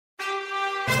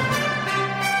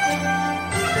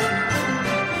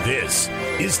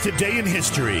is Today in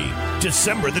History,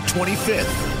 December the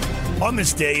 25th. On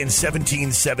this day in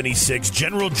 1776,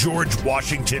 General George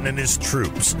Washington and his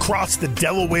troops crossed the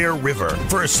Delaware River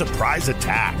for a surprise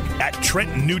attack at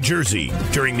Trenton, New Jersey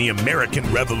during the American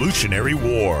Revolutionary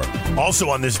War. Also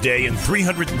on this day in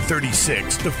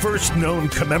 336, the first known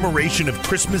commemoration of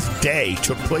Christmas Day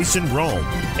took place in Rome.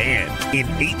 And in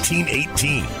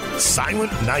 1818,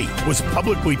 Silent Night was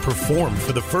publicly performed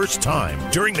for the first time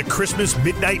during the Christmas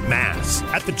Midnight Mass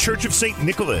at the Church of St.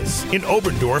 Nicholas in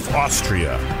Oberndorf,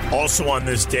 Austria. Also on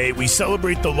this day, we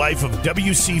celebrate the life of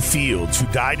W.C. Fields, who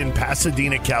died in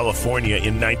Pasadena, California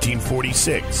in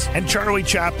 1946, and Charlie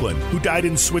Chaplin, who died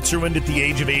in Switzerland at the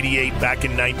age of 88 back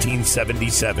in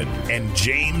 1977, and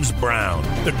James Brown,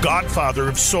 the godfather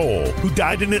of soul, who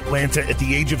died in Atlanta at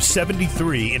the age of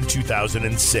 73 in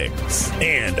 2006.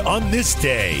 And on this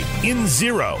day, in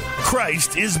 0,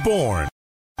 Christ is born.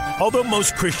 Although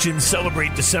most Christians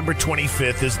celebrate December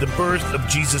 25th as the birth of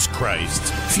Jesus Christ,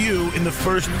 few in the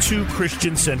first 2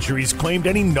 Christian centuries claimed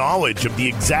any knowledge of the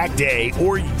exact day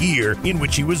or year in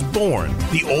which he was born.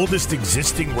 The oldest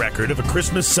existing record of a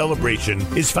Christmas celebration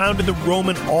is found in the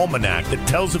Roman Almanac that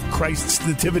tells of Christ's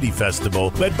Nativity Festival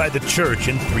led by the Church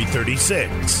in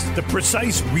 336. The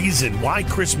precise reason why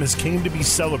Christmas came to be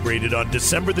celebrated on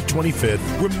December the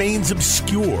 25th remains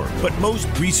obscure, but most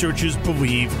researchers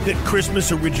believe that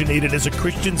Christmas originated as a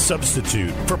Christian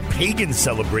substitute for pagan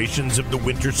celebrations of the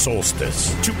winter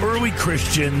solstice. To early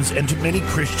Christians and to many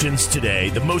Christians today,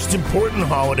 the most important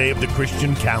holiday of the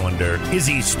Christian calendar is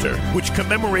Easter, which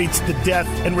commemorates the death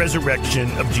and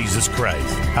resurrection of Jesus Christ.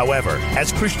 However,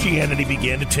 as Christianity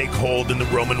began to take hold in the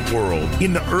Roman world,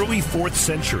 in the early 4th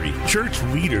century, church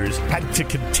leaders had to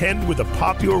contend with a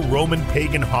popular Roman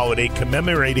pagan holiday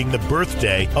commemorating the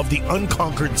birthday of the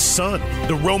unconquered sun,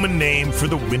 the Roman name for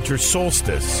the winter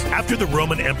solstice. After the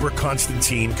Roman Emperor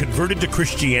Constantine converted to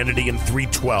Christianity in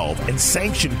 312 and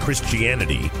sanctioned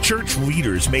Christianity, church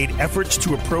leaders made efforts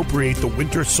to appropriate the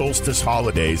winter solstice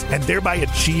holidays and thereby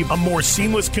achieve a more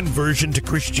seamless conversion to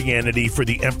Christianity for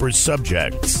the emperor's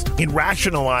subjects. In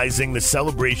rationalizing the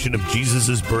celebration of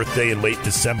Jesus' birthday in late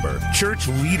December, church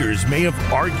leaders may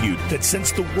have argued that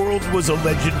since the world was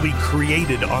allegedly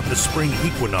created on the spring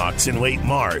equinox in late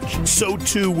March, so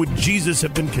too would Jesus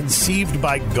have been conceived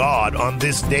by God on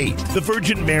this date. The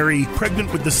Virgin Mary,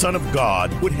 pregnant with the Son of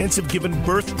God, would hence have given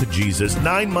birth to Jesus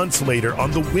 9 months later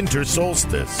on the winter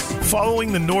solstice.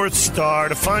 Following the North Star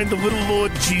to find the little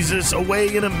Lord Jesus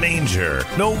away in a manger,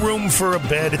 no room for a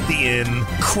bed at the inn,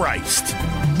 Christ,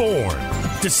 born,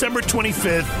 December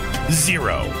 25th,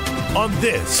 0, on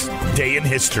this day in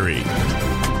history.